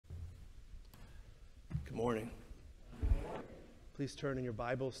morning. Please turn in your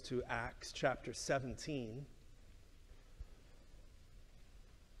Bibles to Acts chapter 17.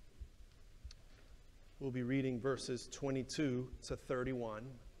 We'll be reading verses 22 to 31.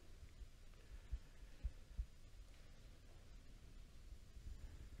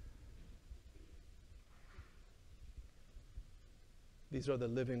 These are the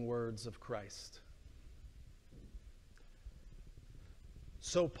living words of Christ.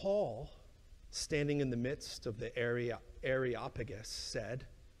 So Paul, standing in the midst of the Areopagus, said,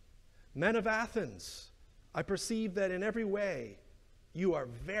 "Men of Athens, I perceive that in every way you are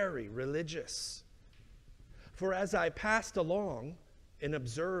very religious. For as I passed along and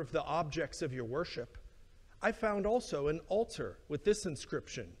observed the objects of your worship, I found also an altar with this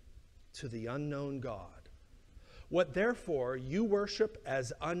inscription, 'To the unknown God.' What therefore you worship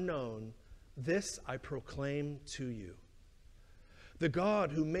as unknown, this I proclaim to you. The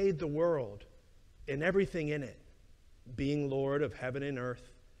God who made the world and everything in it, being Lord of heaven and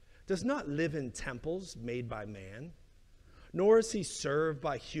earth, does not live in temples made by man, nor is he served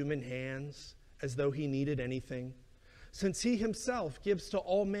by human hands as though he needed anything, since he himself gives to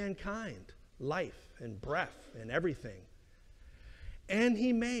all mankind life and breath and everything. And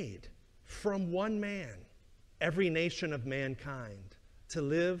he made from one man every nation of mankind to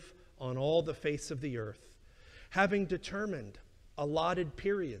live on all the face of the earth, having determined allotted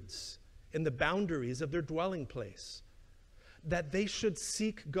periods in the boundaries of their dwelling place, that they should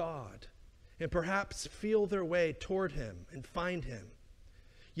seek God and perhaps feel their way toward him and find him.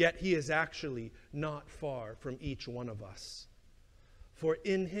 Yet he is actually not far from each one of us. For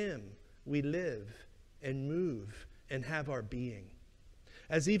in him we live and move and have our being,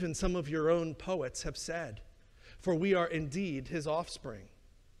 as even some of your own poets have said, for we are indeed his offspring.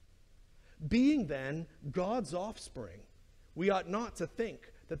 Being then God's offspring, we ought not to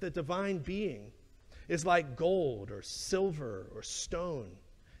think that the divine being is like gold or silver or stone,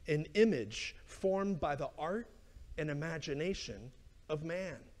 an image formed by the art and imagination of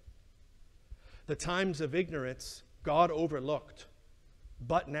man. The times of ignorance God overlooked,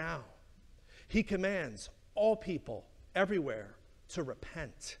 but now he commands all people everywhere to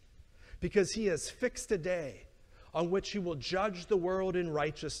repent, because he has fixed a day on which he will judge the world in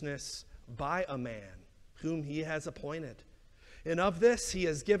righteousness by a man whom he has appointed. And of this he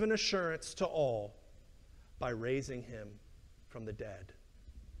has given assurance to all by raising him from the dead."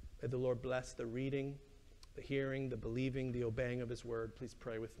 May the Lord bless the reading, the hearing, the believing, the obeying of his word. Please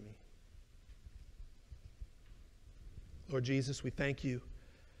pray with me. Lord Jesus, we thank you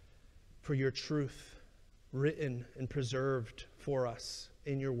for your truth written and preserved for us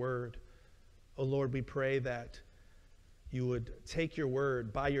in your word. Oh Lord, we pray that you would take your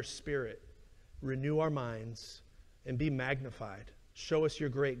word by your Spirit, renew our minds, and be magnified. Show us your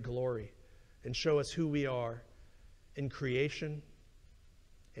great glory and show us who we are in creation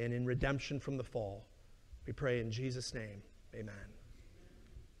and in redemption from the fall. We pray in Jesus' name, amen.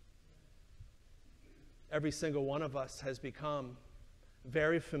 Every single one of us has become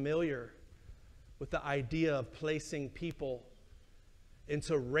very familiar with the idea of placing people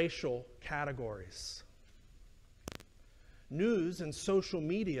into racial categories. News and social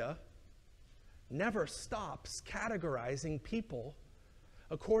media never stops categorizing people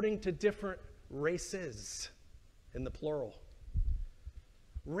according to different races, in the plural.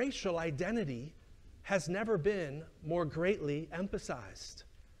 Racial identity has never been more greatly emphasized.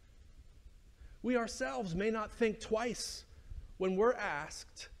 We ourselves may not think twice when we're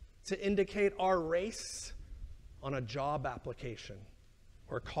asked to indicate our race on a job application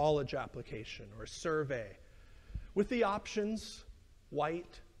or college application or survey, with the options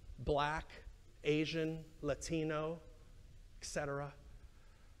white, black, Asian, Latino, etc.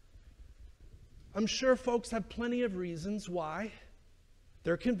 I'm sure folks have plenty of reasons why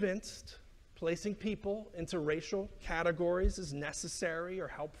they're convinced placing people into racial categories is necessary or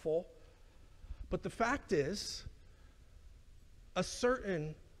helpful. But the fact is, a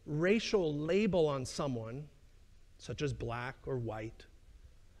certain racial label on someone, such as black or white,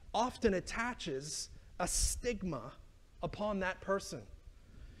 often attaches a stigma upon that person.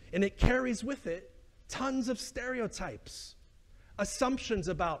 And it carries with it tons of stereotypes, assumptions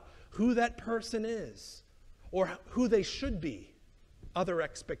about who that person is or who they should be, other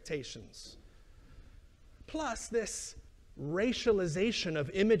expectations. Plus, this racialization of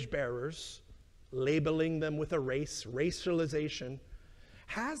image bearers, labeling them with a race, racialization,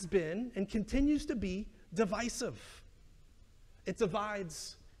 has been and continues to be divisive. It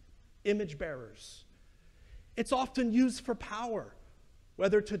divides image bearers. It's often used for power,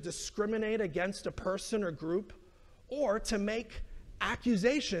 whether to discriminate against a person or group or to make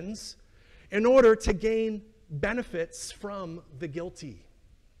accusations in order to gain benefits from the guilty.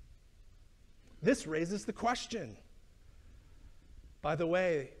 This raises the question. By the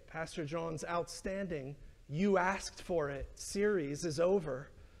way, Pastor John's outstanding "You Asked For It" series is over.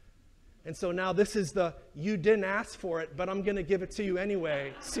 And so now this is the "You Didn't Ask For It, but I'm going to give it to you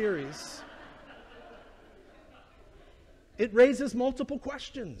anyway" series. It raises multiple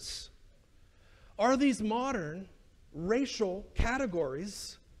questions. Are these modern racial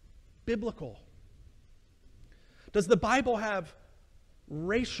categories biblical? Does the Bible have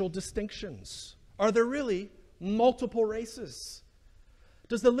racial distinctions? Are there really multiple races?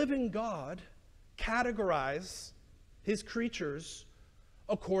 Does the living God categorize his creatures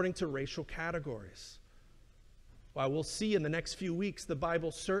according to racial categories? Well, we'll see in the next few weeks, the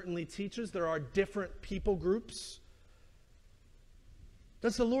Bible certainly teaches there are different people groups.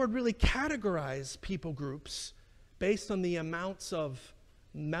 Does the Lord really categorize people groups based on the amounts of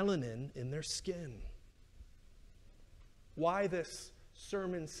melanin in their skin? Why this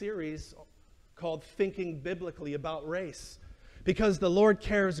sermon series called Thinking Biblically About Race? Because the Lord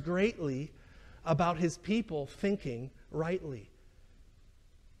cares greatly about his people thinking rightly.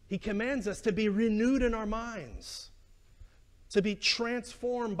 He commands us to be renewed in our minds, to be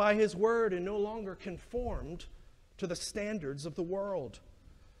transformed by his word and no longer conformed to the standards of the world.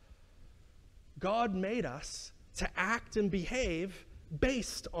 God made us to act and behave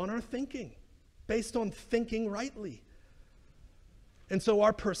based on our thinking, based on thinking rightly. And so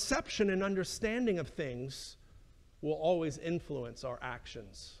our perception and understanding of things will always influence our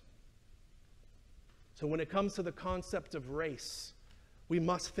actions. So when it comes to the concept of race, we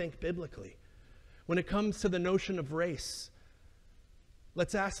must think biblically. When it comes to the notion of race,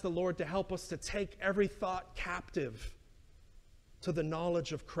 let's ask the Lord to help us to take every thought captive to the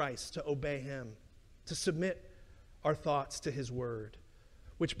knowledge of Christ, to obey him, to submit our thoughts to his word,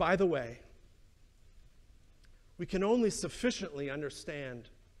 which, by the way, we can only sufficiently understand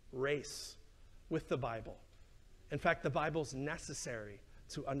race with the Bible. In fact, the Bible's necessary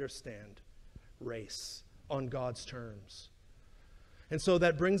to understand race on God's terms. And so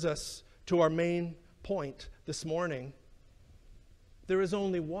that brings us to our main point this morning. There is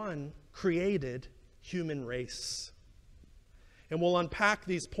only one created human race. And we'll unpack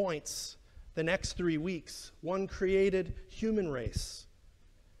these points the next 3 weeks. One created human race,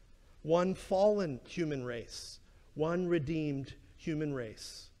 one fallen human race, one redeemed human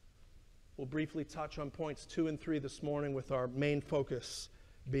race. We'll briefly touch on points 2 and 3 this morning, with our main focus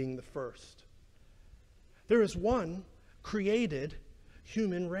being the first. There is one created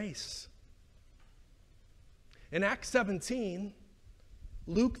human race. In Acts 17,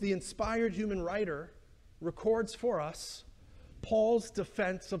 Luke, the inspired human writer, records for us Paul's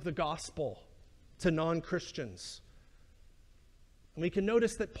defense of the gospel to non-Christians. And we can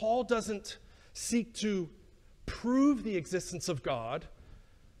notice that Paul doesn't seek to prove the existence of God.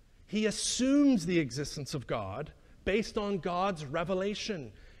 He assumes the existence of God based on God's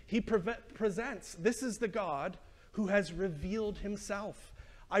revelation. He presents, this is the God who has revealed himself.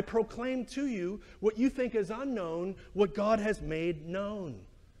 I proclaim to you what you think is unknown, what God has made known.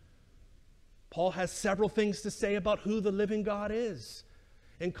 Paul has several things to say about who the living God is,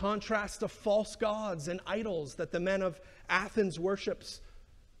 in contrast to false gods and idols that the men of Athens worships.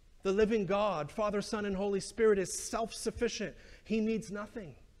 The living God, Father, Son, and Holy Spirit, is self-sufficient. He needs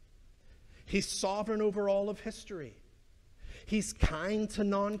nothing. He's sovereign over all of history. He's kind to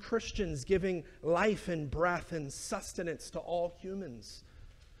non-Christians, giving life and breath and sustenance to all humans.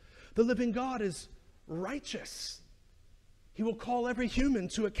 The living God is righteous. He will call every human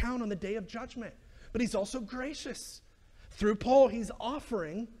to account on the day of judgment. But he's also gracious. Through Paul, he's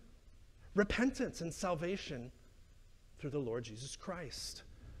offering repentance and salvation through the Lord Jesus Christ.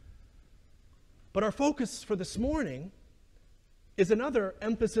 But our focus for this morning is another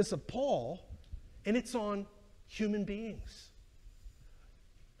emphasis of Paul, and it's on human beings.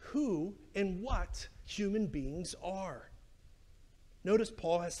 Who and what human beings are. Notice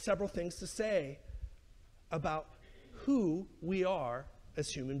Paul has several things to say about who we are as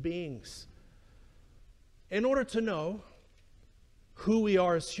human beings. In order to know who we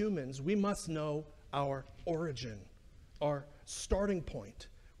are as humans, we must know our origin, our starting point,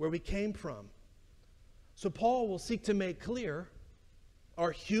 where we came from. So Paul will seek to make clear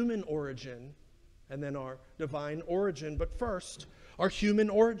our human origin and then our divine origin. But first, our human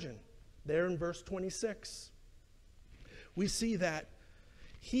origin. There in verse 26, we see that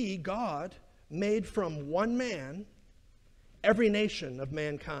he, God, made from one man every nation of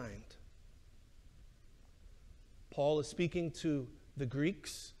mankind. Paul is speaking to the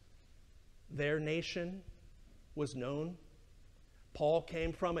Greeks. Their nation was known Paul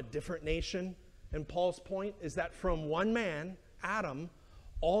came from a different nation, and Paul's point is that from one man, Adam,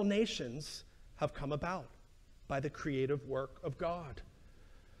 all nations have come about by the creative work of God.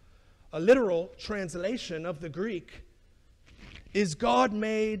 A literal translation of the Greek is God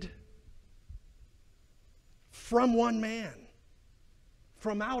made from one man,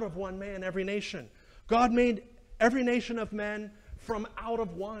 from out of one man, every nation. God made every nation of men from out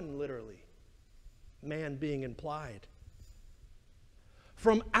of one, literally. Man being implied.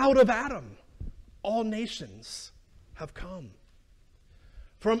 From out of Adam, all nations have come.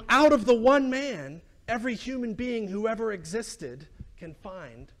 From out of the one man, every human being who ever existed can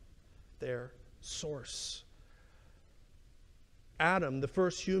find their source. Adam, the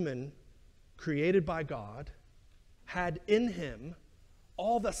first human created by God, had in him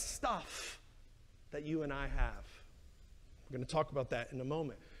all the stuff that you and I have. We're going to talk about that in a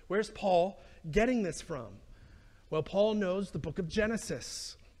moment. Where's Paul getting this from? Well, Paul knows the book of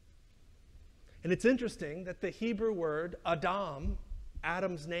Genesis. And it's interesting that the Hebrew word Adam,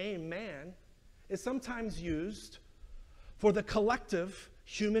 Adam's name, man, is sometimes used for the collective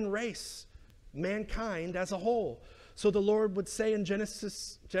human race, mankind as a whole. So the Lord would say in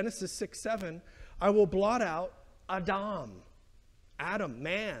Genesis 6:7, I will blot out Adam,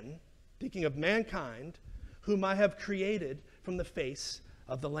 man, thinking of mankind, whom I have created from the face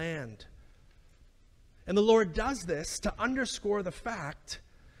of the land. And the Lord does this to underscore the fact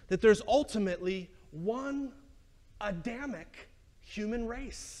that there's ultimately one Adamic human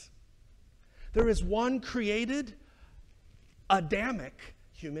race. There is one created Adamic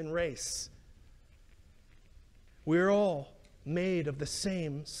human race. We're all made of the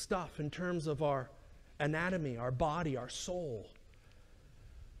same stuff in terms of our anatomy, our body, our soul.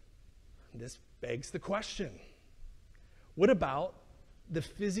 This begs the question, what about the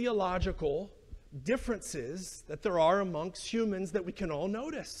physiological differences that there are amongst humans that we can all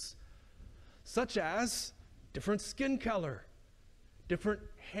notice, such as different skin color, different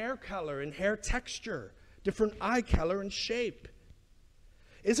hair color and hair texture, different eye color and shape?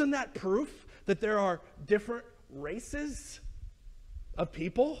 Isn't that proof that there are different races of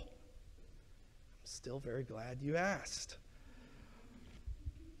people? I'm still very glad you asked.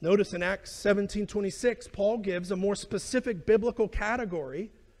 Notice in Acts 17:26, Paul gives a more specific biblical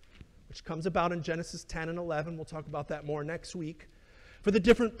category, which comes about in Genesis 10 and 11. We'll talk about that more next week, for the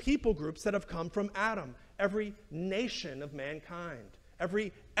different people groups that have come from Adam, every nation of mankind,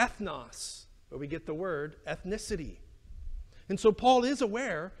 every ethnos, where we get the word ethnicity. And so Paul is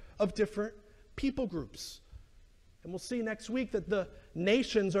aware of different people groups. And we'll see next week that the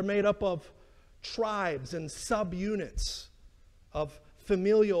nations are made up of tribes and subunits of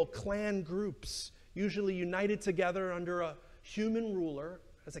familial clan groups, usually united together under a human ruler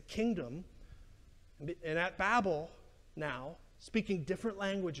as a kingdom, and at Babel now, speaking different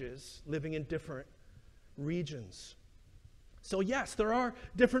languages, living in different regions. So yes, there are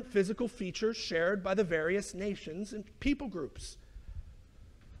different physical features shared by the various nations and people groups.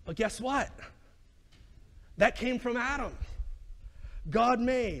 But guess what? That came from Adam. God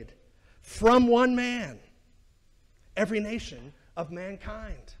made from one man every nation of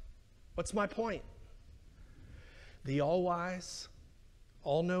mankind. What's my point? The all-wise,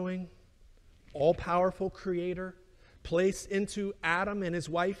 all-knowing, all-powerful Creator placed into Adam and his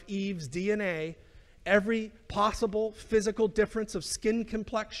wife Eve's DNA every possible physical difference of skin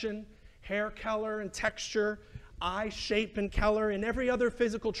complexion, hair color and texture, eye shape and color, and every other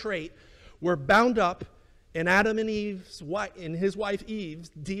physical trait were bound up in Adam and Eve's, in his wife Eve's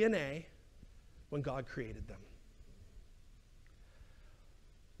DNA when God created them.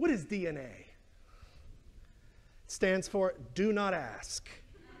 What is DNA? It stands for do not ask.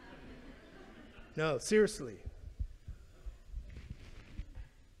 No, seriously.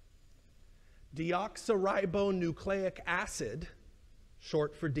 Deoxyribonucleic acid,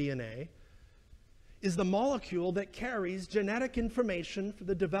 short for DNA, is the molecule that carries genetic information for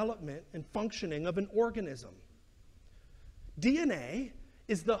the development and functioning of an organism. DNA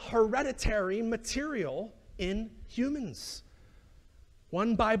is the hereditary material in humans.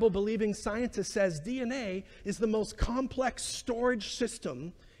 One Bible-believing scientist says DNA is the most complex storage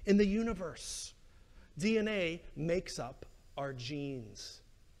system in the universe. DNA makes up our genes,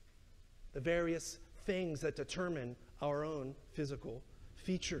 the various things that determine our own physical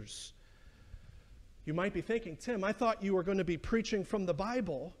features. You might be thinking, Tim, I thought you were going to be preaching from the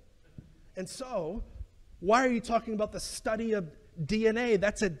Bible, and so why are you talking about the study of DNA?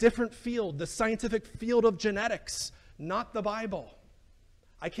 That's a different field, the scientific field of genetics, not the Bible.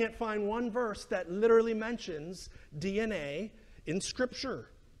 I can't find one verse that literally mentions DNA in Scripture.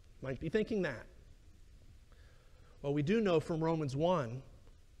 Might be thinking that. Well, we do know from Romans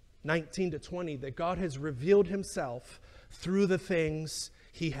 1:19-20, that God has revealed himself through the things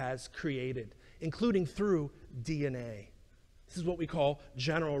he has created, including through DNA. This is what we call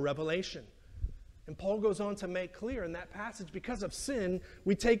general revelation. And Paul goes on to make clear in that passage, because of sin,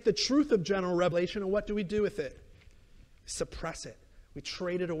 we take the truth of general revelation, and what do we do with it? Suppress it. We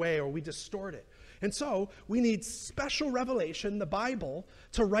trade it away, or we distort it. And so we need special revelation, the Bible,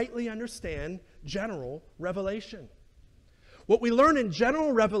 to rightly understand general revelation. What we learn in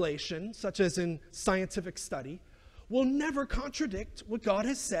general revelation, such as in scientific study, will never contradict what God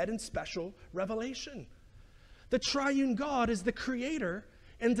has said in special revelation. The triune God is the creator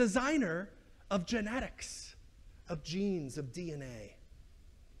and designer of genetics, of genes, of DNA.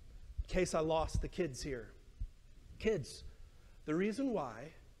 In case I lost the kids here. Kids, the reason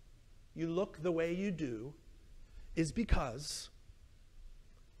why you look the way you do is because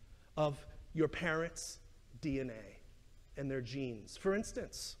of your parents' DNA and their genes. For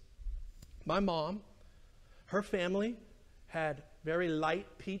instance, my mom, her family had very light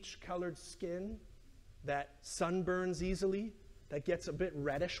peach-colored skin that sunburns easily, that gets a bit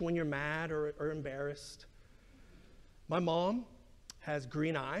reddish when you're mad or embarrassed. My mom has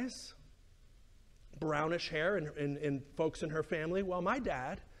green eyes, brownish hair in folks in her family, while my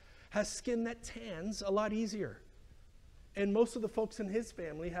dad has skin that tans a lot easier. And most of the folks in his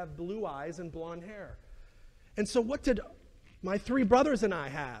family have blue eyes and blonde hair. And so what did my three brothers and I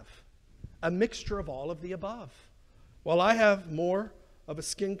have? A mixture of all of the above. While I have more of a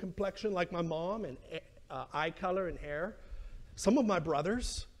skin complexion like my mom and eye color and hair, some of my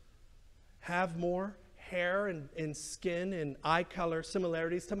brothers have more hair and skin and eye color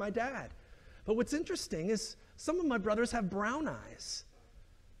similarities to my dad. But what's interesting is some of my brothers have brown eyes.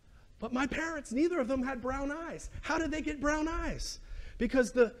 But my parents, neither of them had brown eyes. How did they get brown eyes?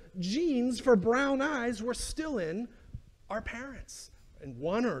 Because the genes for brown eyes were still in our parents, in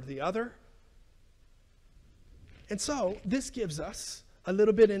one or the other. And so this gives us a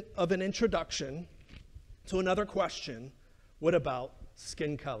little bit of an introduction to another question. What about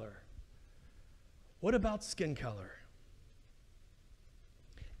skin color? What about skin color?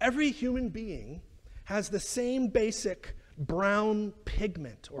 Every human being has the same basic brown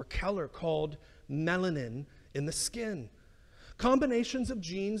pigment or color called melanin in the skin. Combinations of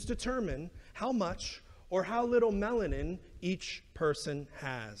genes determine how much or how little melanin each person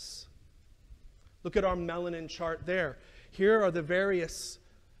has. Look at our melanin chart there. Here are the various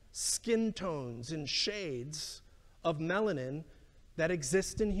skin tones and shades of melanin that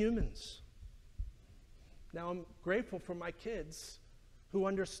exist in humans. Now, I'm grateful for my kids who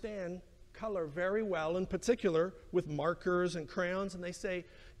understand color very well, in particular with markers and crayons, and they say,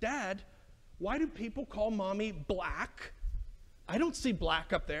 "Dad, why do people call mommy black? I don't see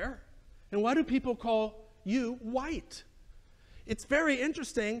black up there. And why do people call you white?" It's very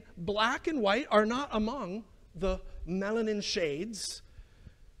interesting. Black and white are not among the melanin shades.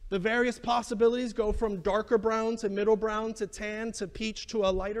 The various possibilities go from darker brown to middle brown to tan to peach to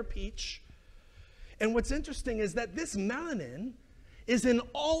a lighter peach. And what's interesting is that this melanin is in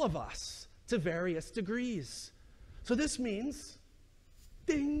all of us to various degrees. So this means,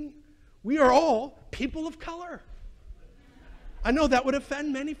 ding, we are all people of color. I know that would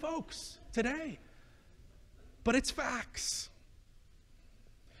offend many folks today, but it's facts.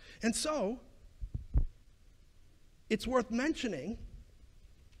 And so, it's worth mentioning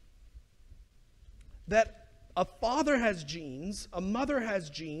that a father has genes, a mother has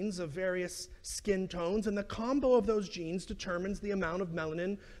genes of various skin tones, and the combo of those genes determines the amount of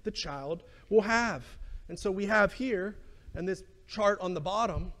melanin the child will have. And so we have here, in this chart on the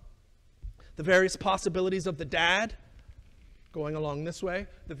bottom, the various possibilities of the dad, going along this way,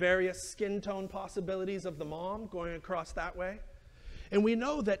 the various skin tone possibilities of the mom, going across that way. And we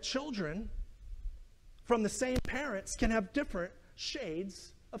know that children from the same parents can have different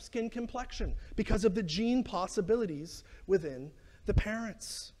shades of skin complexion because of the gene possibilities within the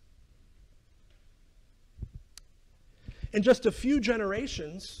parents. In just a few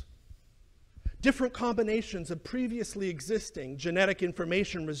generations, different combinations of previously existing genetic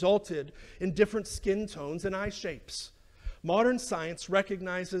information resulted in different skin tones and eye shapes. Modern science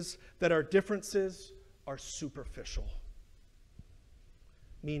recognizes that our differences are superficial,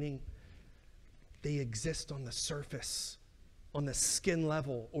 meaning they exist on the surface, on the skin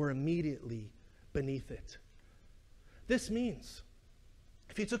level, or immediately beneath it. This means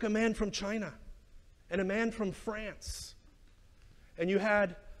if you took a man from China and a man from France, and you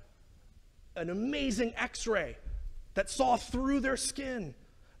had an amazing X-ray that saw through their skin,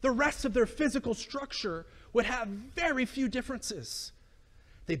 the rest of their physical structure would have very few differences.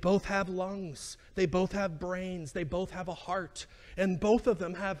 They both have lungs. They both have brains. They both have a heart. And both of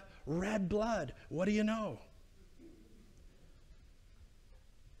them have red blood. What do you know?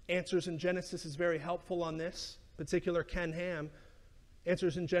 Answers in Genesis is very helpful on this. Particular Ken Ham.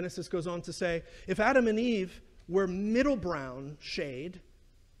 Answers in Genesis goes on to say, if Adam and Eve were middle brown shade,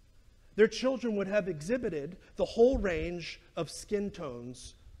 their children would have exhibited the whole range of skin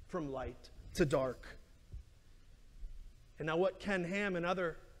tones from light to dark. And now what Ken Ham and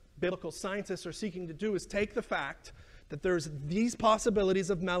other biblical scientists are seeking to do is take the fact that there's these possibilities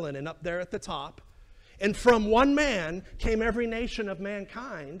of melanin up there at the top, and from one man came every nation of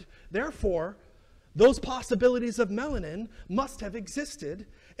mankind. Therefore, those possibilities of melanin must have existed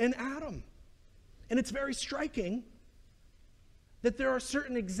in Adam. And it's very striking that there are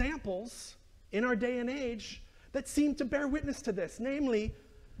certain examples in our day and age that seem to bear witness to this, namely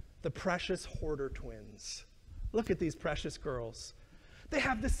the precious Hoarder twins. Look at these precious girls. They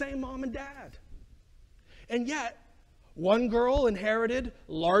have the same mom and dad. And yet, one girl inherited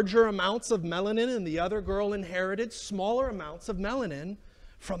larger amounts of melanin and the other girl inherited smaller amounts of melanin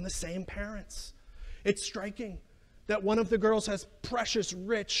from the same parents. It's striking that one of the girls has precious,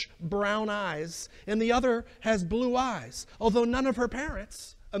 rich brown eyes and the other has blue eyes, although none of her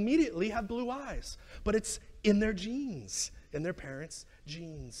parents immediately have blue eyes. But it's in their genes, in their parents'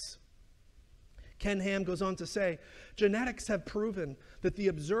 genes. Ken Ham goes on to say, genetics have proven that the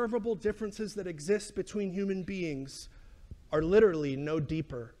observable differences that exist between human beings are literally no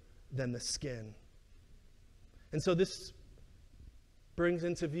deeper than the skin. And so this brings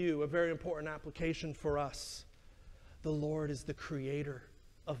into view a very important application for us. The Lord is the creator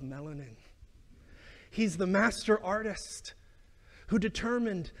of melanin. He's the master artist who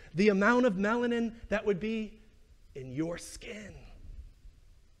determined the amount of melanin that would be in your skin.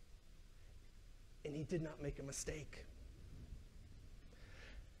 And he did not make a mistake.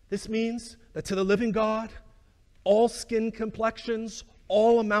 This means that to the living God, all skin complexions,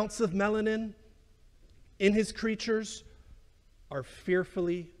 all amounts of melanin in his creatures are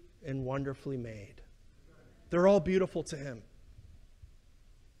fearfully and wonderfully made. They're all beautiful to him.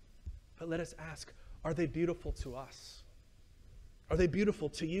 But let us ask, are they beautiful to us? Are they beautiful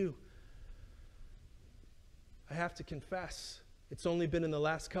to you? I have to confess, it's only been in the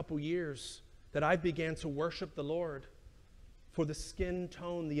last couple years that I began to worship the Lord for the skin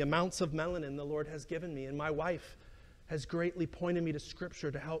tone, the amounts of melanin the Lord has given me. And my wife has greatly pointed me to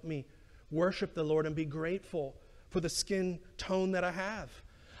Scripture to help me worship the Lord and be grateful for the skin tone that I have.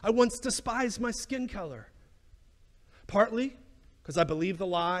 I once despised my skin color, partly because I believed the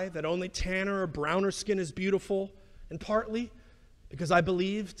lie that only tanner or browner skin is beautiful, and partly because I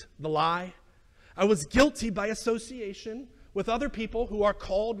believed the lie. I was guilty by association with other people who are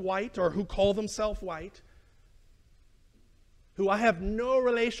called white or who call themselves white, who I have no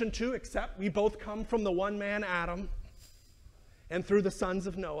relation to except we both come from the one man Adam and through the sons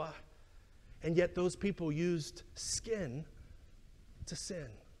of Noah. And yet those people used skin to sin.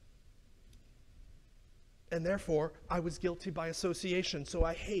 And therefore, I was guilty by association. So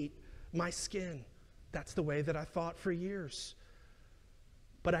I hate my skin. That's the way that I thought for years.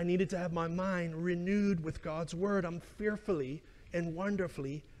 But I needed to have my mind renewed with God's word. I'm fearfully and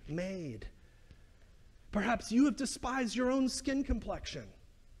wonderfully made. Perhaps you have despised your own skin complexion.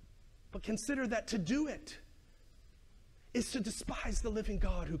 But consider that to do it is to despise the living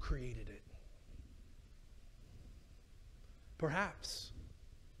God who created it. Perhaps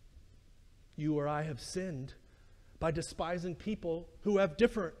you or I have sinned by despising people who have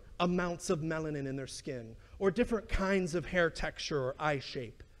different amounts of melanin in their skin or different kinds of hair texture or eye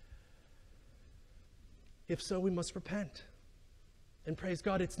shape. If so, we must repent. And praise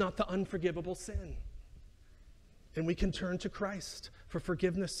God, it's not the unforgivable sin. And we can turn to Christ for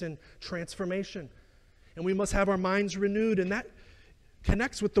forgiveness and transformation. And we must have our minds renewed. And that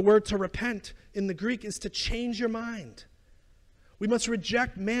connects with the word to repent in the Greek is to change your mind. We must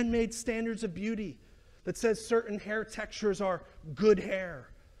reject man-made standards of beauty that says certain hair textures are good hair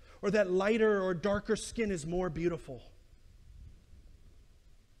or that lighter or darker skin is more beautiful.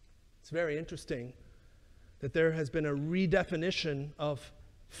 It's very interesting that there has been a redefinition of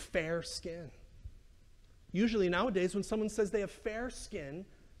fair skin. Usually nowadays when someone says they have fair skin,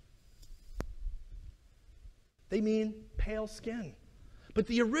 they mean pale skin. But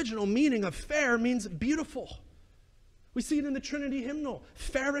the original meaning of fair means beautiful. We see it in the Trinity hymnal.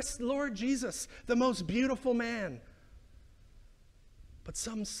 Fairest Lord Jesus, the most beautiful man. But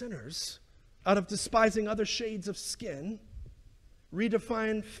some sinners, out of despising other shades of skin,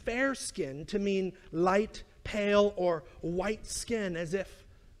 redefine fair skin to mean light, pale, or white skin, as if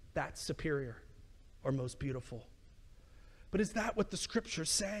that's superior or most beautiful. But is that what the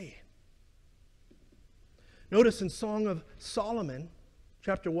scriptures say? Notice in Song of Solomon,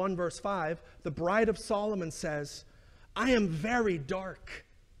 chapter 1, verse 5, the bride of Solomon says, I am very dark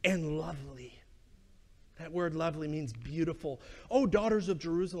and lovely. That word lovely means beautiful. O daughters of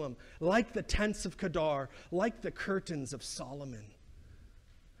Jerusalem, like the tents of Kedar, like the curtains of Solomon.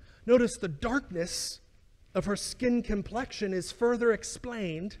 Notice the darkness of her skin complexion is further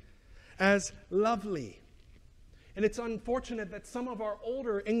explained as lovely. And it's unfortunate that some of our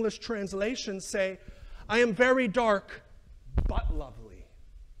older English translations say, I am very dark, but lovely.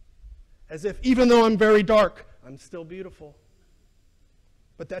 As if even though I'm very dark, I'm still beautiful.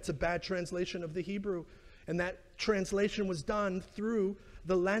 But that's a bad translation of the Hebrew. And that translation was done through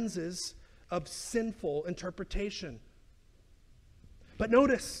the lenses of sinful interpretation. But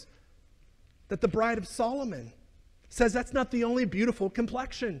notice that the bride of Solomon says that's not the only beautiful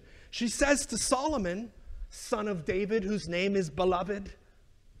complexion. She says to Solomon, son of David, whose name is beloved.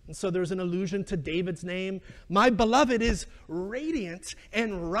 And so there's an allusion to David's name. My beloved is radiant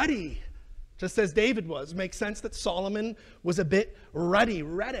and ruddy, just as David was. It makes sense that Solomon was a bit ruddy,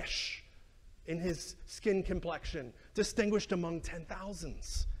 reddish in his skin complexion, distinguished among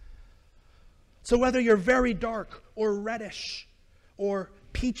 10,000s. So whether you're very dark or reddish or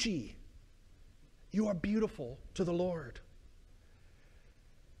peachy, you are beautiful to the Lord.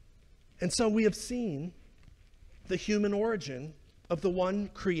 And so we have seen the human origin of the one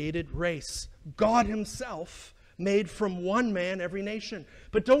created race. God himself made from one man every nation.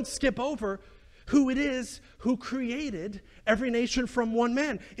 But don't skip over who it is who created every nation from one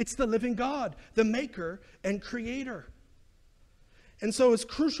man. It's the living God, the maker and creator. And so as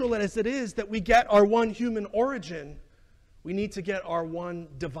crucial as it is that we get our one human origin, we need to get our one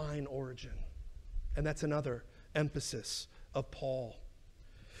divine origin. And that's another emphasis of Paul.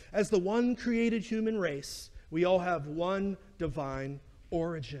 As the one created human race, we all have one divine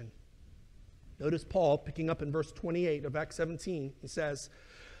origin. Notice Paul, picking up in verse 28 of Acts 17, he says,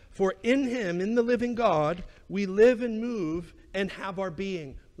 for in him, in the living God, we live and move and have our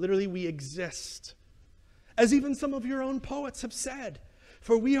being. Literally, we exist. As even some of your own poets have said,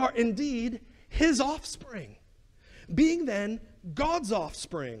 for we are indeed his offspring. Being then God's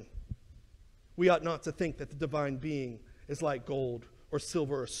offspring, we ought not to think that the divine being is like gold or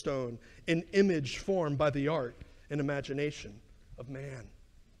silver or stone, an image formed by the art and imagination of man.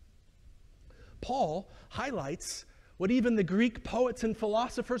 Paul highlights what even the Greek poets and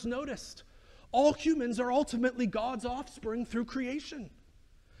philosophers noticed. All humans are ultimately God's offspring through creation.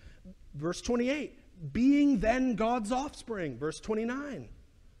 Verse 28, being then God's offspring. Verse 29.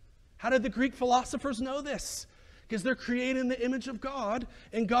 How did the Greek philosophers know this? Because they're created in the image of God,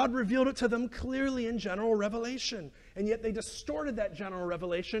 and God revealed it to them clearly in general revelation. And yet they distorted that general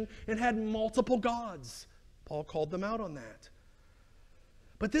revelation and had multiple gods. Paul called them out on that.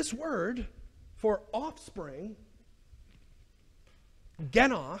 But this word for offspring,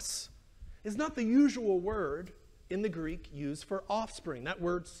 genos, is not the usual word in the Greek used for offspring. That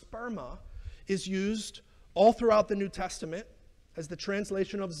word sperma is used all throughout the New Testament as the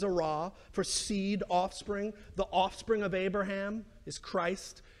translation of zerah for seed, offspring. The offspring of Abraham is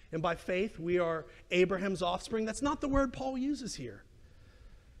Christ, and by faith we are Abraham's offspring. That's not the word Paul uses here.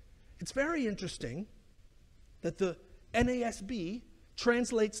 It's very interesting that the NASB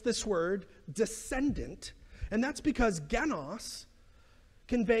translates this word descendant, and that's because genos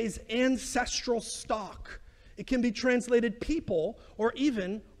conveys ancestral stock. It can be translated people or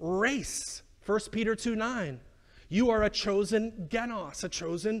even race. 1 Peter 2:9. You are a chosen genos, a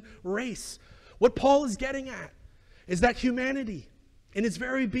chosen race. What Paul is getting at is that humanity in its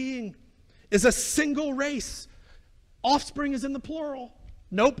very being is a single race. Offspring is in the plural.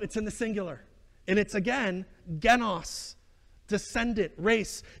 Nope, it's in the singular. And it's again, genos, descendant,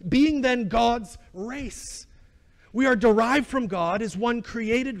 race. Being then God's race. We are derived from God as one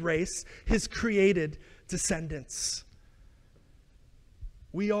created race, his created descendants.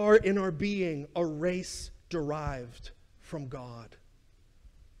 We are in our being a race derived from God.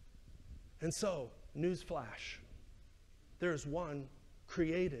 And so, newsflash, there's one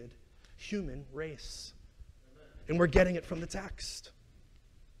created human race. And we're getting it from the text.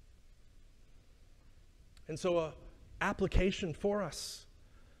 And so an application for us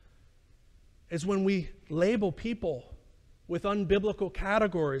is when we label people with unbiblical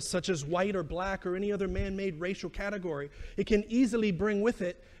categories such as white or black or any other man-made racial category, it can easily bring with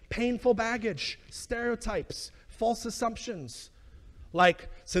it painful baggage, stereotypes, false assumptions. Like,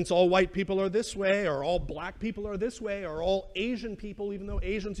 since all white people are this way, or all black people are this way, or all Asian people, even though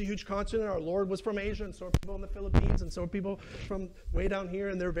Asian's a huge continent, our Lord was from Asia, and so are people in the Philippines, and so are people from way down here,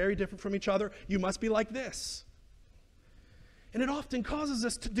 and they're very different from each other. You must be like this. And it often causes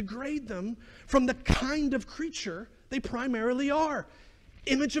us to degrade them from the kind of creature they primarily are,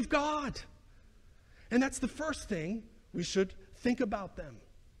 image of God. And that's the first thing we should think about them.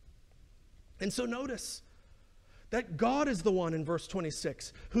 And so notice that God is the one in verse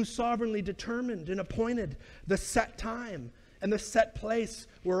 26 who sovereignly determined and appointed the set time and the set place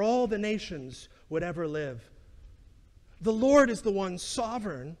where all the nations would ever live. The Lord is the one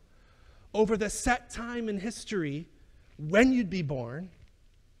sovereign over the set time in history when you'd be born,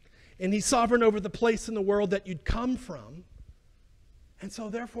 and he's sovereign over the place in the world that you'd come from. And so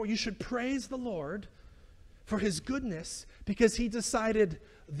therefore you should praise the Lord for his goodness, because he decided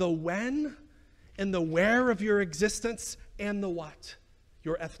the when and the where of your existence and the what,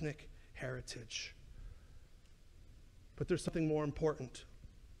 your ethnic heritage. But there's something more important.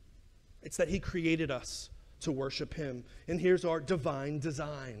 It's that he created us to worship him. And here's our divine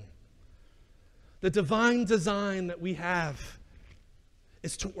design. The divine design that we have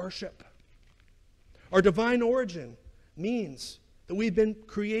is to worship. Our divine origin means that we've been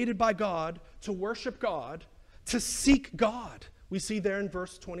created by God to worship God, to seek God. We see there in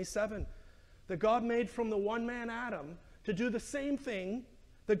verse 27 that God made from the one man Adam to do the same thing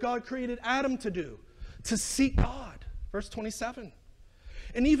that God created Adam to do, to seek God. Verse 27.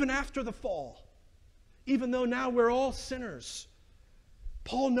 And even after the fall, even though now we're all sinners,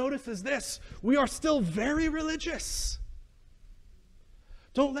 Paul notices this: we are still very religious.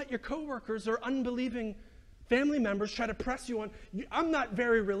 Don't let your coworkers or unbelieving family members try to press you on, I'm not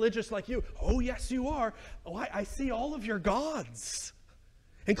very religious like you. Oh, yes, you are. Oh, I see all of your gods,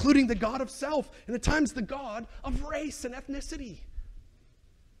 including the God of self, and at times the God of race and ethnicity.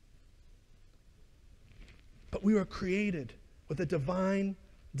 But we were created with a divine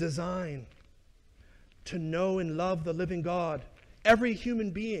design to know and love the living God. Every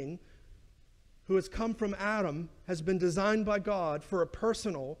human being who has come from Adam has been designed by God for a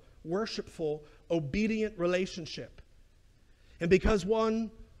personal, worshipful, obedient relationship. And because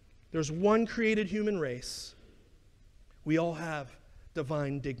there's one created human race, we all have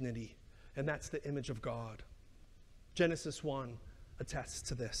divine dignity, and that's the image of God. Genesis 1 attests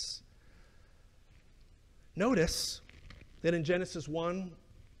to this. Notice that in Genesis 1,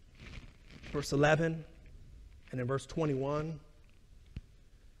 verse 11, and in verse 21,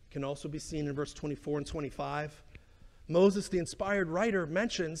 can also be seen in verse 24 and 25. Moses, the inspired writer,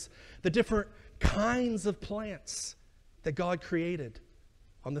 mentions the different kinds of plants that God created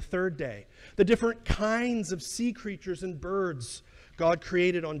on the third day, the different kinds of sea creatures and birds God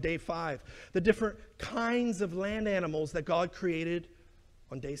created on day 5, the different kinds of land animals that God created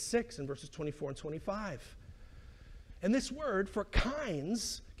on day 6 in verses 24 and 25. And this word for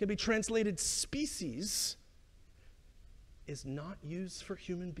kinds can be translated species, is not used for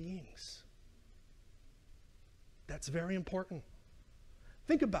human beings. That's very important.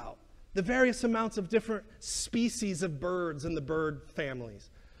 Think about the various amounts of different species of birds in the bird families.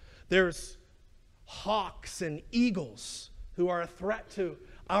 There's hawks and eagles who are a threat to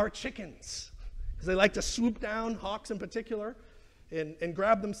our chickens because they like to swoop down, hawks in particular, and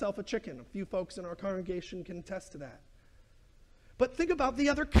grab themselves a chicken. A few folks in our congregation can attest to that. But think about the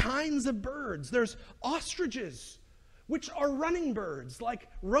other kinds of birds. There's ostriches, which are running birds like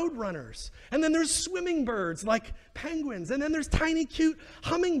roadrunners. And then there's swimming birds like penguins. And then there's tiny, cute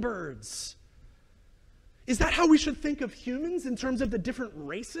hummingbirds. Is that how we should think of humans in terms of the different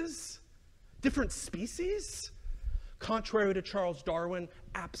races, different species? Contrary to Charles Darwin,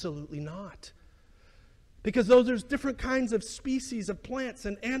 absolutely not. Because there's different kinds of species of plants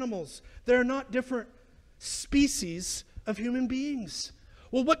and animals. They're not different species of human beings.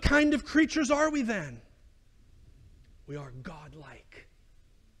 Well, what kind of creatures are we then? We are God-like.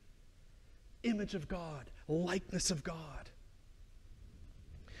 Image of God, likeness of God.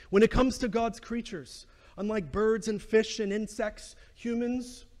 When it comes to God's creatures, unlike birds and fish and insects,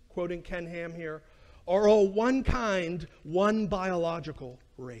 humans, quoting Ken Ham here, are all one kind, one biological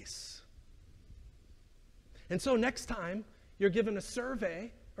race. And so next time you're given a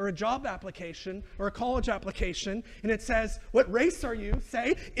survey or a job application or a college application and it says, what race are you?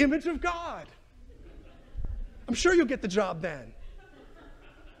 Say, image of God. I'm sure you'll get the job then.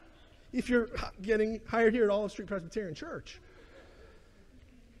 If you're getting hired here at Olive Street Presbyterian Church.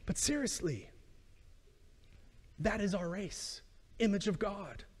 But seriously, that is our race, image of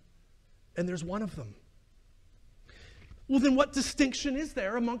God. And there's one of them. Well, then what distinction is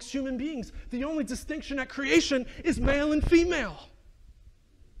there amongst human beings? The only distinction at creation is male and female.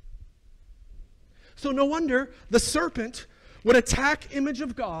 So no wonder the serpent would attack image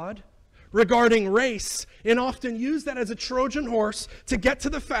of God regarding race and often use that as a Trojan horse to get to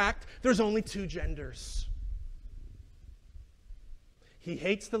the fact there's only two genders. He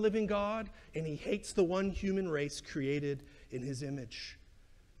hates the living God, and he hates the one human race created in his image.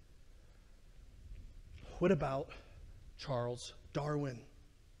 What about Charles Darwin?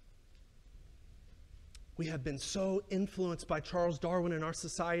 We have been so influenced by Charles Darwin in our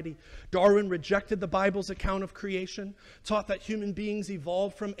society. Darwin rejected the Bible's account of creation, taught that human beings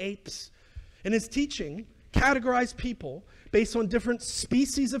evolved from apes, and his teaching categorized people based on different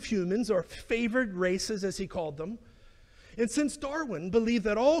species of humans, or favored races as he called them. And since Darwin believed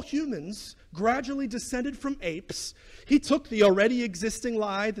that all humans gradually descended from apes, he took the already existing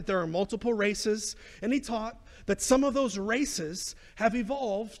lie that there are multiple races, and he taught that some of those races have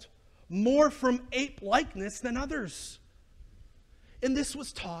evolved more from ape likeness than others. And this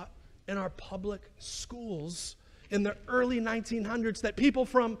was taught in our public schools in the early 1900s, that people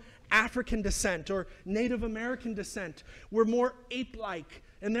from African descent or Native American descent were more ape-like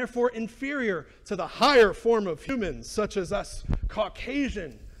and therefore inferior to the higher form of humans, such as us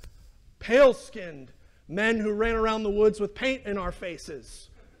Caucasian, pale-skinned men who ran around the woods with paint in our faces,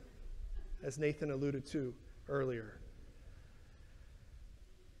 as Nathan alluded to earlier.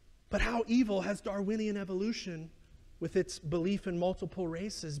 But how evil has Darwinian evolution, with its belief in multiple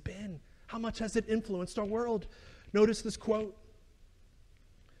races, been? How much has it influenced our world? Notice this quote.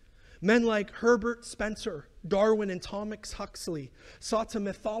 Men like Herbert Spencer, Darwin, and Thomas Huxley sought to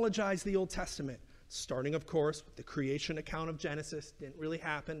mythologize the Old Testament, starting, of course, with the creation account of Genesis. Didn't really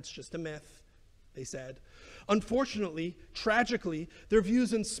happen, it's just a myth, they said. Unfortunately, tragically, their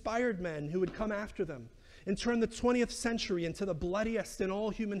views inspired men who would come after them and turn the 20th century into the bloodiest in all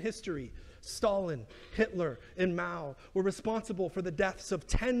human history. Stalin, Hitler, and Mao were responsible for the deaths of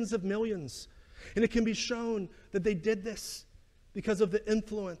tens of millions. And it can be shown that they did this because of the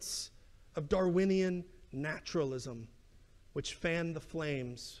influence of Darwinian naturalism, which fanned the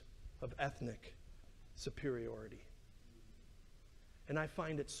flames of ethnic superiority. And I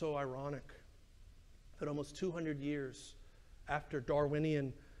find it so ironic that almost 200 years after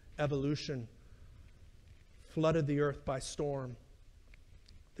Darwinian evolution flooded the earth by storm,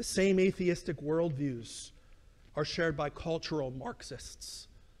 the same atheistic worldviews are shared by cultural Marxists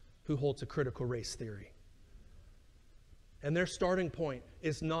who hold to critical race theory. And their starting point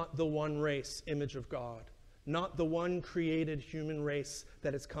is not the one race image of God, not the one created human race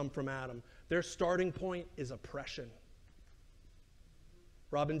that has come from Adam. Their starting point is oppression.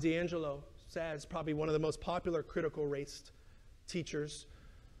 Robin DiAngelo says, probably one of the most popular critical race teachers,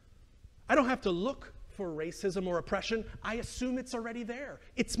 I don't have to look for racism or oppression. I assume it's already there.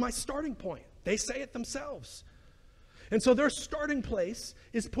 It's my starting point. They say it themselves. And so their starting place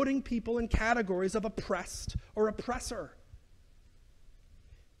is putting people in categories of oppressed or oppressor.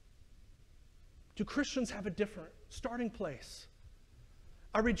 Do Christians have a different starting place?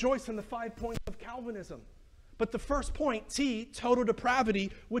 I rejoice in the 5 points of Calvinism. But the first point, T, total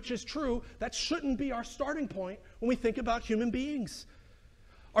depravity, which is true, that shouldn't be our starting point when we think about human beings.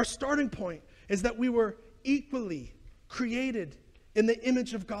 Our starting point is that we were equally created in the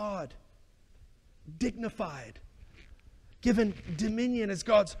image of God, dignified, given dominion as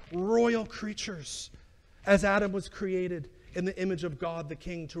God's royal creatures, as Adam was created in the image of God the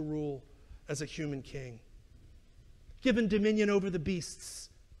King to rule as a human king. Given dominion over the beasts,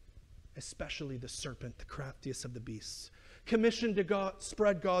 especially the serpent, the craftiest of the beasts. Commissioned to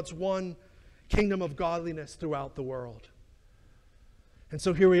spread God's one kingdom of godliness throughout the world. And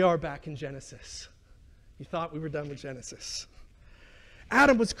so here we are back in Genesis. You thought we were done with Genesis.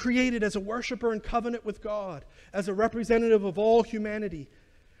 Adam was created as a worshiper in covenant with God, as a representative of all humanity.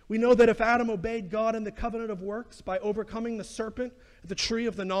 We know that if Adam obeyed God in the covenant of works by overcoming the serpent at the tree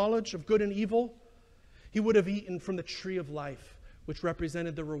of the knowledge of good and evil, he would have eaten from the tree of life, which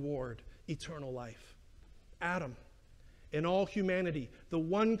represented the reward, eternal life. Adam, in all humanity, the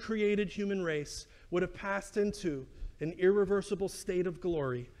one created human race, would have passed into an irreversible state of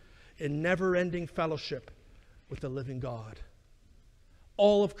glory in never-ending fellowship with the living God.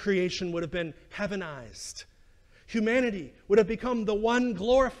 All of creation would have been heavenized. Humanity would have become the one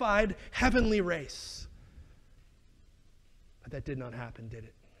glorified heavenly race. But that did not happen, did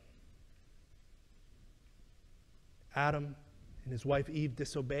it? Adam and his wife Eve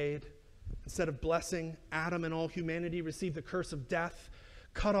disobeyed. Instead of blessing, Adam and all humanity received the curse of death,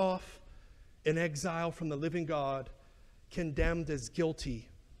 cut off in exile from the living God, condemned as guilty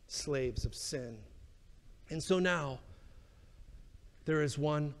slaves of sin. And so now, there is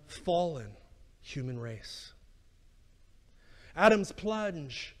one fallen human race. Adam's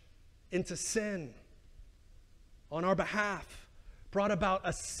plunge into sin on our behalf brought about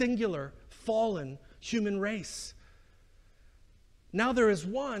a singular fallen human race. Now there is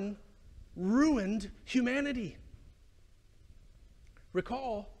one ruined humanity.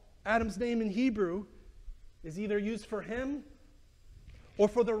 Recall, Adam's name in Hebrew is either used for him or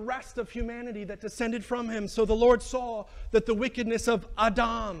for the rest of humanity that descended from him. So the Lord saw that the wickedness of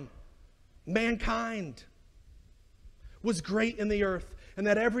Adam, mankind, was great in the earth, and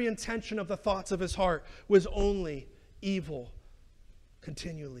that every intention of the thoughts of his heart was only evil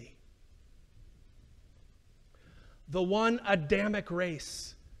continually. The one Adamic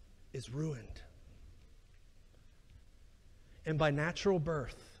race is ruined. And by natural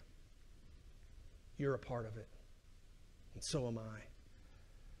birth, you're a part of it. And so am I.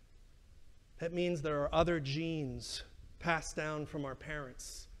 That means there are other genes passed down from our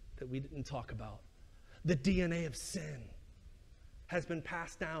parents that we didn't talk about. The DNA of sin has been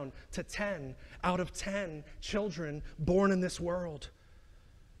passed down to 10 out of 10 children born in this world.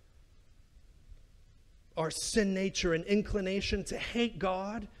 Our sin nature and inclination to hate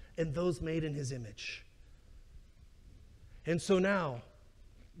God and those made in his image. And so now,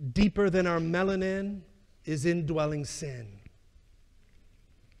 deeper than our melanin is indwelling sin.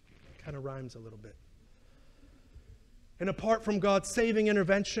 Kind of rhymes a little bit. And apart from God's saving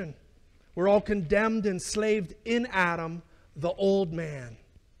intervention, we're all condemned, enslaved in Adam, the old man.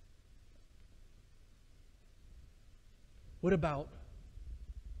 What about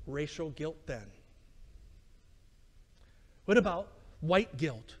racial guilt then? What about white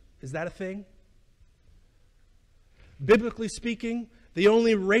guilt? Is that a thing? Biblically speaking, the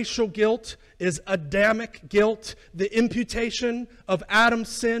only racial guilt is Adamic guilt, the imputation of Adam's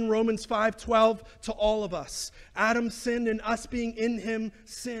sin, Romans 5:12, to all of us. Adam sinned, and us being in him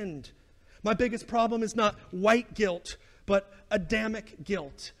sinned. My biggest problem is not white guilt, but Adamic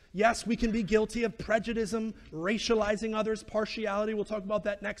guilt. Yes, we can be guilty of prejudice, racializing others, partiality. We'll talk about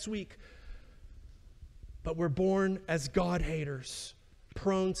that next week. But we're born as God haters,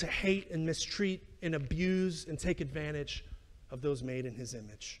 prone to hate and mistreat and abuse and take advantage of those made in his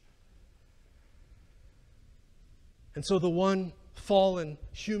image. And so the one fallen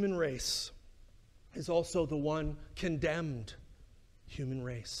human race is also the one condemned human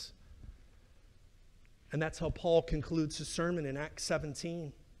race. And that's how Paul concludes his sermon in Acts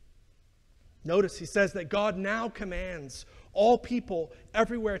 17. Notice he says that God now commands all people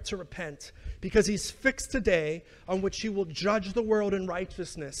everywhere to repent, because he's fixed a day on which he will judge the world in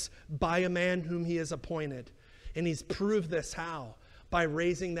righteousness by a man whom he has appointed. And he's proved this how? By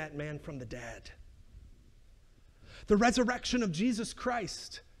raising that man from the dead. The resurrection of Jesus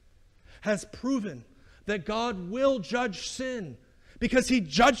Christ has proven that God will judge sin, because he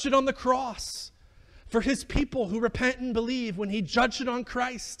judged it on the cross for his people who repent and believe when he judged it on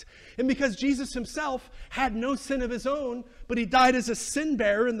Christ. And because Jesus himself had no sin of his own, but he died as a sin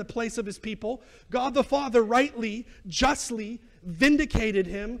bearer in the place of his people, God the Father rightly, justly vindicated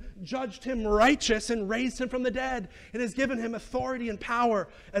him, judged him righteous, and raised him from the dead, and has given him authority and power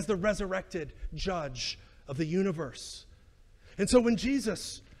as the resurrected judge of the universe. And so when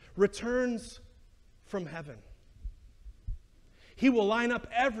Jesus returns from heaven, he will line up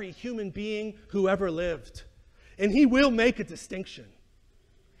every human being who ever lived. And he will make a distinction.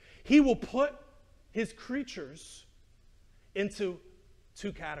 He will put his creatures into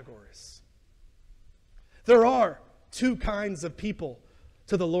two categories. There are two kinds of people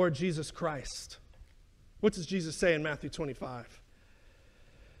to the Lord Jesus Christ. What does Jesus say in Matthew 25?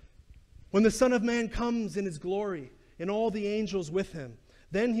 When the Son of Man comes in his glory and all the angels with him,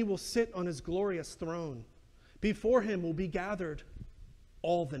 then he will sit on his glorious throne. Before him will be gathered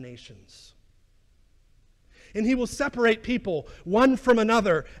all the nations. And he will separate people one from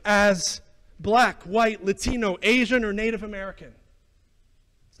another as black, white, Latino, Asian, or Native American.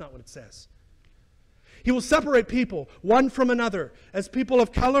 That's not what it says. He will separate people one from another as people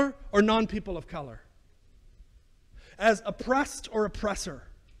of color or non-people of color. As oppressed or oppressor.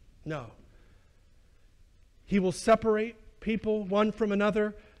 No. He will separate people one from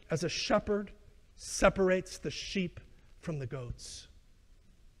another as a shepherd separates the sheep from the goats.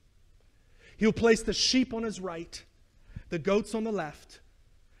 He will place the sheep on his right, the goats on the left,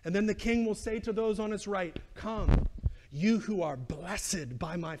 and then the king will say to those on his right, "Come, you who are blessed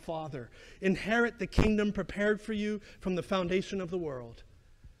by my Father, inherit the kingdom prepared for you from the foundation of the world."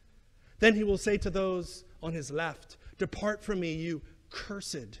 Then he will say to those on his left, "Depart from me, you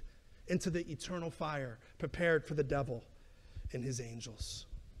cursed, into the eternal fire prepared for the devil and his angels."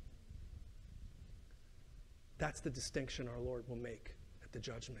 That's the distinction our Lord will make at the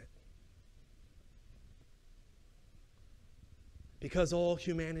judgment. Because all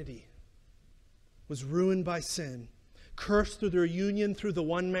humanity was ruined by sin, cursed through their union through the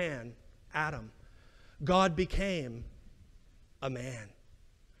one man, Adam, God became a man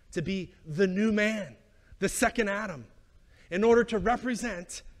to be the new man, the second Adam. in order to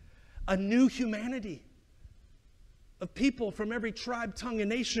represent a new humanity of people from every tribe, tongue, and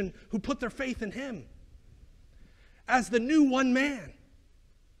nation who put their faith in him as the new one man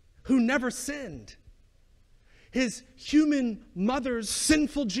who never sinned. His human mother's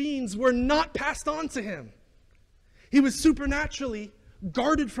sinful genes were not passed on to him. He was supernaturally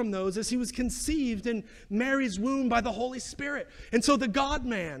guarded from those as he was conceived in Mary's womb by the Holy Spirit. And so the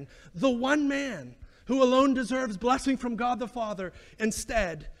God-man, the one man who alone deserves blessing from God the Father,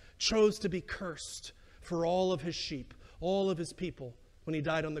 instead chose to be cursed for all of his sheep, all of his people, when he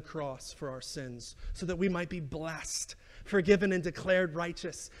died on the cross for our sins, so that we might be blessed, forgiven, and declared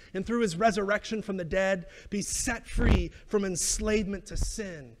righteous, and through his resurrection from the dead, be set free from enslavement to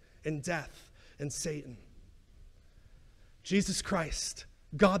sin and death and Satan. Jesus Christ,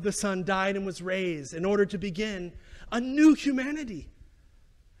 God the Son, died and was raised in order to begin a new humanity,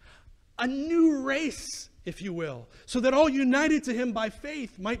 a new race, if you will, so that all united to him by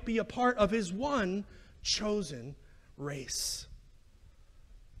faith might be a part of his one chosen race.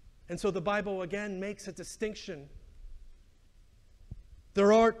 And so the Bible again makes a distinction.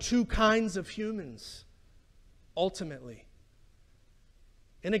 There are two kinds of humans, ultimately.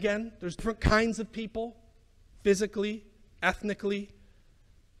 And again, there's different kinds of people, physically, ethnically.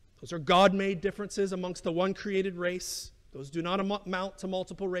 Those are God-made differences amongst the one created race. Those do not amount to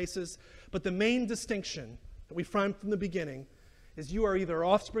multiple races. But the main distinction that we find from the beginning is you are either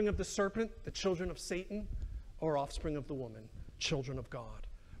offspring of the serpent, the children of Satan, or offspring of the woman, children of God.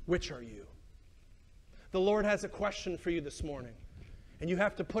 Which are you? The Lord has a question for you this morning, and you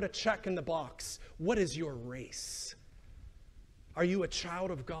have to put a check in the box. What is your race? Are you a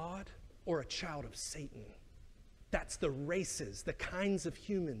child of God or a child of Satan? That's the races, the kinds of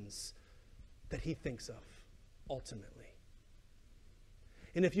humans that he thinks of, ultimately.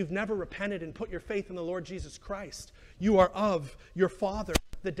 And if you've never repented and put your faith in the Lord Jesus Christ, you are of your father,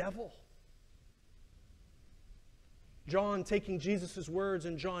 the devil. John, taking Jesus' words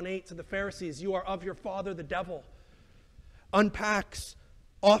in John 8 to the Pharisees, you are of your father, the devil, unpacks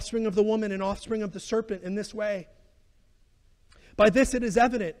offspring of the woman and offspring of the serpent in this way. By this it is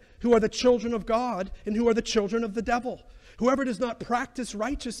evident who are the children of God and who are the children of the devil. Whoever does not practice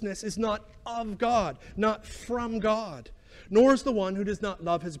righteousness is not of God, not from God, nor is the one who does not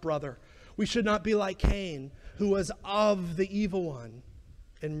love his brother. We should not be like Cain, who was of the evil one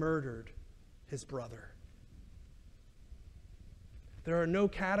and murdered his brother. There are no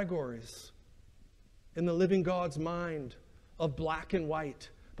categories in the living God's mind of black and white,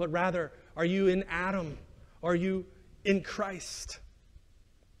 but rather, are you in Adam? Are you in Christ?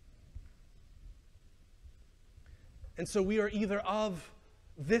 And so we are either of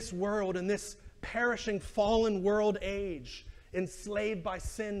this world and this perishing, fallen world age, enslaved by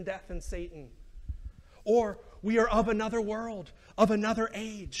sin, death, and Satan, or we are of another world, of another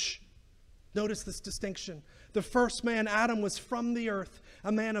age. Notice this distinction. The first man, Adam, was from the earth,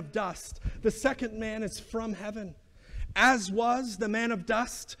 a man of dust. The second man is from heaven. As was the man of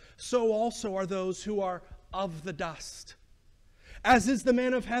dust, so also are those who are of the dust. As is the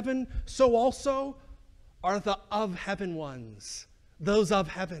man of heaven, so also are the of heaven ones, those of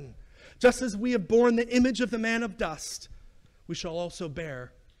heaven. Just as we have borne the image of the man of dust, we shall also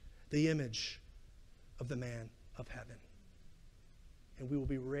bear the image of the man of heaven. And we will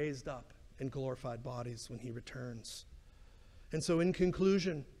be raised up in glorified bodies when he returns. And so in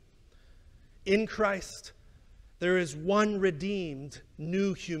conclusion, in Christ, there is one redeemed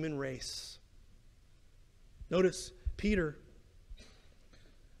new human race. Notice Peter,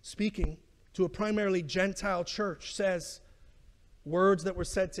 speaking to a primarily Gentile church, says words that were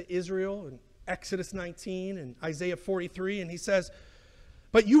said to Israel in Exodus 19 and Isaiah 43, and he says,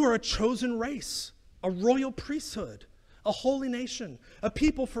 "But you are a chosen race, a royal priesthood, a holy nation, a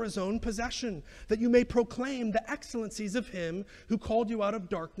people for his own possession, that you may proclaim the excellencies of him who called you out of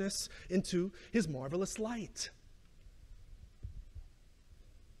darkness into his marvelous light."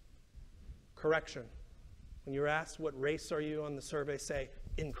 Correction. When you're asked what race are you on the survey, say,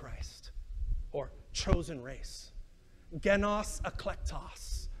 in Christ, or chosen race. Genos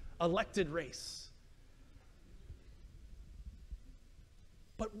eklektos, elected race.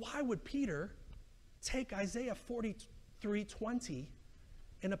 But why would Peter take Isaiah 43:20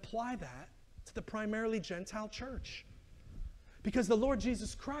 and apply that to the primarily Gentile church? Because the Lord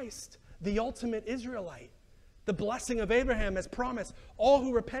Jesus Christ, the ultimate Israelite, the blessing of Abraham has promised, all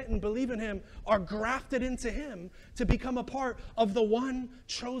who repent and believe in him are grafted into him to become a part of the one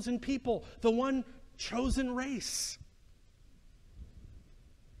chosen people, the one chosen race.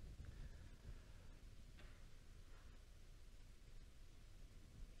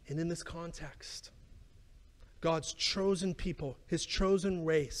 And in this context, God's chosen people, his chosen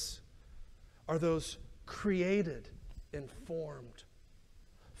race, are those created and formed.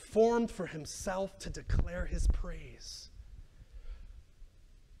 Formed for himself to declare his praise.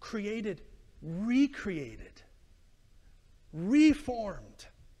 Created, recreated, reformed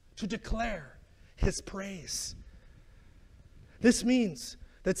to declare his praise. This means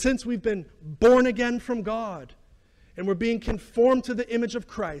that since we've been born again from God and we're being conformed to the image of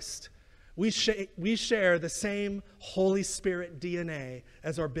Christ, we share the same Holy Spirit DNA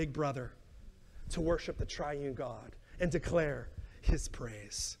as our big brother to worship the triune God and declare his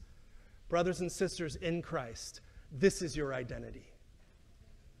praise. Brothers and sisters in Christ, this is your identity.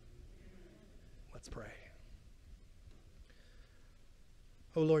 Let's pray.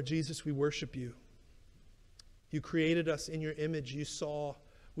 Oh Lord Jesus, we worship you. You created us in your image. You saw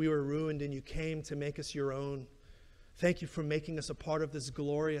we were ruined and you came to make us your own. Thank you for making us a part of this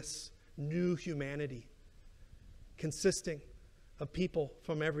glorious new humanity, consisting of people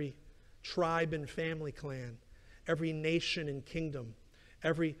from every tribe and family clan, every nation and kingdom,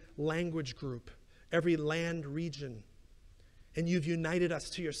 every language group, every land region. And you've united us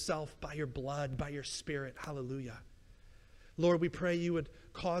to yourself by your blood, by your Spirit. Hallelujah. Lord, we pray you would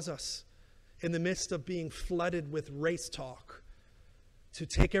cause us, in the midst of being flooded with race talk, to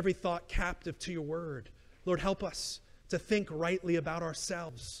take every thought captive to your word. Lord, help us to think rightly about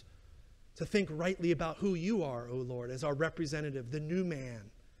ourselves, to think rightly about who you are, O Lord, as our representative, the new man.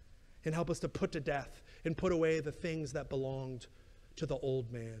 And help us to put to death and put away the things that belonged to the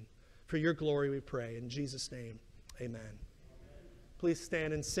old man. For your glory we pray. In Jesus' name, amen. Please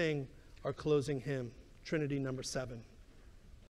stand and sing our closing hymn, Trinity number 7.